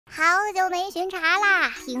好久没巡查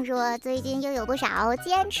啦，听说最近又有不少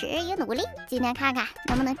坚持与努力，今天看看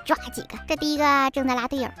能不能抓几个。这第一个正在拉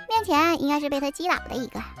队友，面前应该是被他击倒的一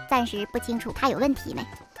个，暂时不清楚他有问题没。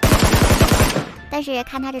但是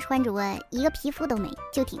看他这穿着，一个皮肤都没，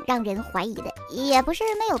就挺让人怀疑的。也不是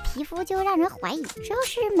没有皮肤就让人怀疑，只要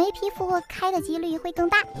是没皮肤开的几率会更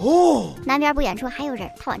大。哦，南边不远处还有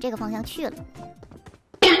人，他往这个方向去了。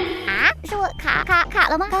啊，是我卡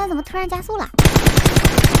了吗？刚才怎么突然加速了？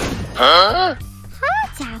好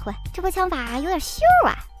家伙，这波枪法有点秀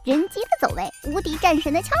啊！人机的走位，无敌战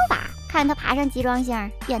神的枪法，看他爬上集装箱，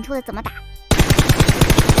远处的怎么打？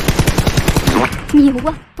牛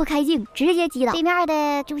啊！不开镜，直接击倒对面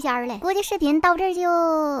的诛仙了。估计视频到这儿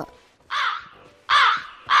就……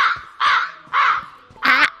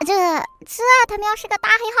这他喵是个大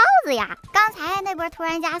黑耗子呀！刚才那波突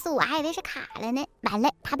然加速，我还以为是卡了呢。完了，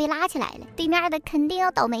他被拉起来了，对面的肯定要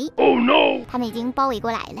倒霉。Oh no！ 他们已经包围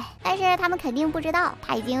过来了，但是他们肯定不知道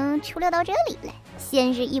他已经出溜到这里了。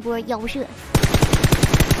先是一波腰射，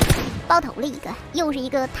爆头了一个，又是一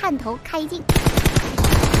个探头开镜，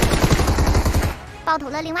爆头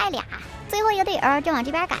了另外俩，最后一个队友正往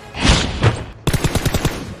这边赶，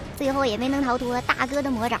最后也没能逃脱大哥的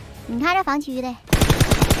魔爪。你看这防区的。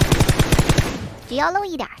只要漏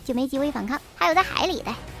一点就没机会反抗，还有在海里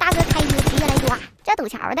的大哥开车直接来抓，这堵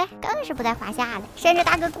桥的更是不在话下了，甚至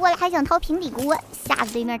大哥过来还想掏平底锅，吓得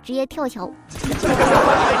对面直接跳桥。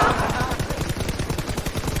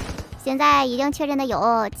现在已经确认的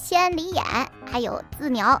有千里眼，还有自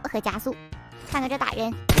瞄和加速。看看这打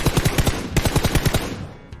人，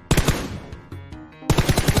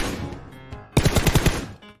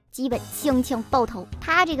基本枪枪爆头。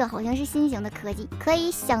他这个好像是新型的科技，可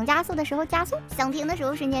以想加速的时候加速，想停的时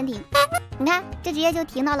候瞬间停。你看，这直接就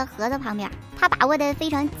停到了盒子旁边，他把握的非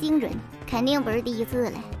常精准，肯定不是第一次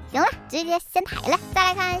了。行了，直接先抬了。再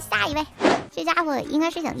来看下一位，这家伙应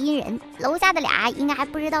该是想阴人，楼下的俩应该还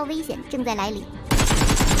不知道危险正在来临，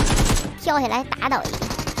跳下来打倒一个，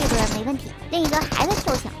这波没问题。另一个还在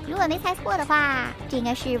跳墙，如果没猜错的话，这应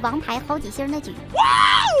该是王牌好几星的局，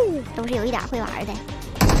都是有一点会玩的。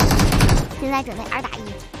现在准备2打1，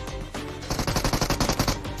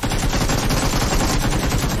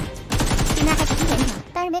现在还提前抢，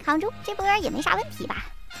但是没扛住，这波也没啥问题吧？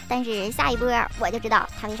但是下一波我就知道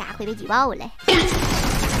他为啥会被举报了。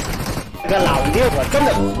这个老爹我真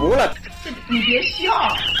的服了，你别笑。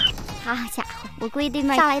好家伙，我估计对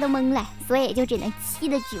面上来都懵了，所以就只能气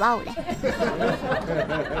的举报了。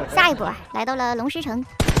下一波来到了龙石城。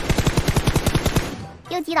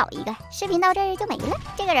又击倒一个，视频到这儿就没了。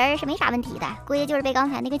这个人是没啥问题的，估计就是被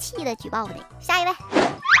刚才那个气的举报的。下一位，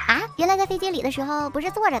啊，原来在飞机里的时候不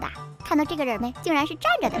是坐着的，看到这个人没？竟然是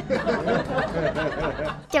站着的。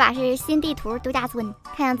这把是新地图度假村，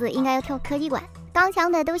看样子应该要跳科技馆。刚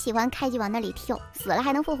强的都喜欢开机往那里跳，死了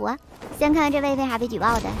还能复活。先看这位为啥被举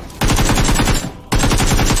报的。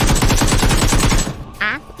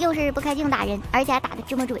啊，又是不开镜打人，而且还打得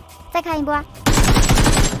这么准。再看一波。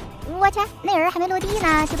我去，那人还没落地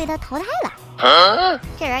呢，就被他淘汰了。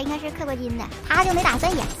这人应该是氪过金的，他就没打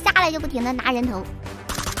算演，下来就不停的拿人头。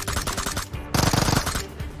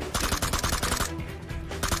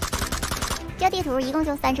这地图一共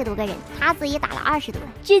就30多个人，他自己打了20多，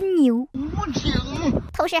真牛！无情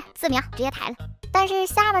透视自瞄直接抬了，但是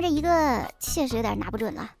下面这一个确实有点拿不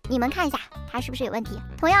准了。你们看一下，他是不是有问题？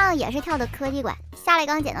同样也是跳的科技馆，下来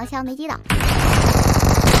刚捡到枪没击倒。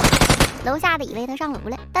楼下的以为他上楼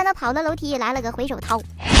了，但他跑到楼梯来了个回手掏，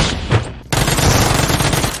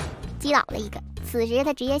击倒了一个。此时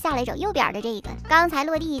他直接下来找右边的这个，刚才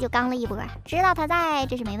落地就刚了一波，知道他在，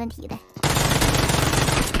这是没问题的。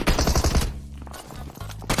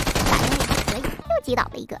反应也还可以，又击倒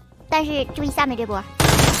了一个。但是注意下面这波，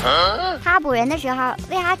他补人的时候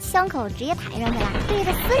为啥枪口直接抬上去了？对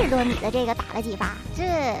着40多米的这个打了几发，这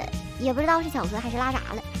也不知道是巧合还是拉闸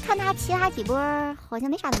了。看他其他几波好像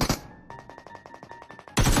没啥问题。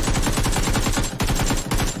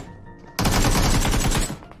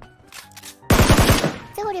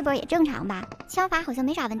最后这波也正常吧，枪法好像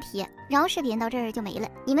没啥问题，然后视频到这儿就没了。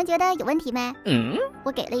你们觉得有问题没？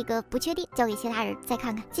我给了一个不确定，交给其他人再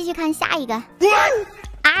看看。继续看下一个。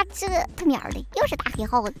啊，这他喵的又是大黑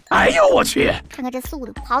耗子！哎呦我去！看看这速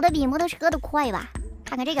度，跑得比摩托车都快吧？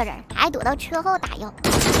看看这个人还躲到车后打药，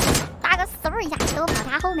打个嗖一下都跑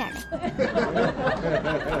他后面了。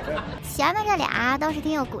前面这俩倒是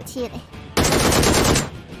挺有骨气的。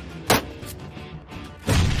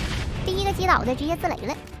第一个击倒的直接自雷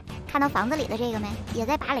了，看到房子里的这个没？也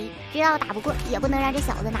在拔雷，知道打不过，也不能让这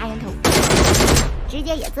小子拿人头，直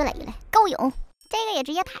接也自雷了，够勇。这个也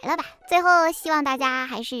直接抬了吧。最后希望大家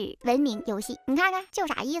还是文明游戏，你看看就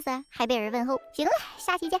啥意思啊，还被人问候。行了，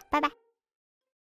下期见，拜拜。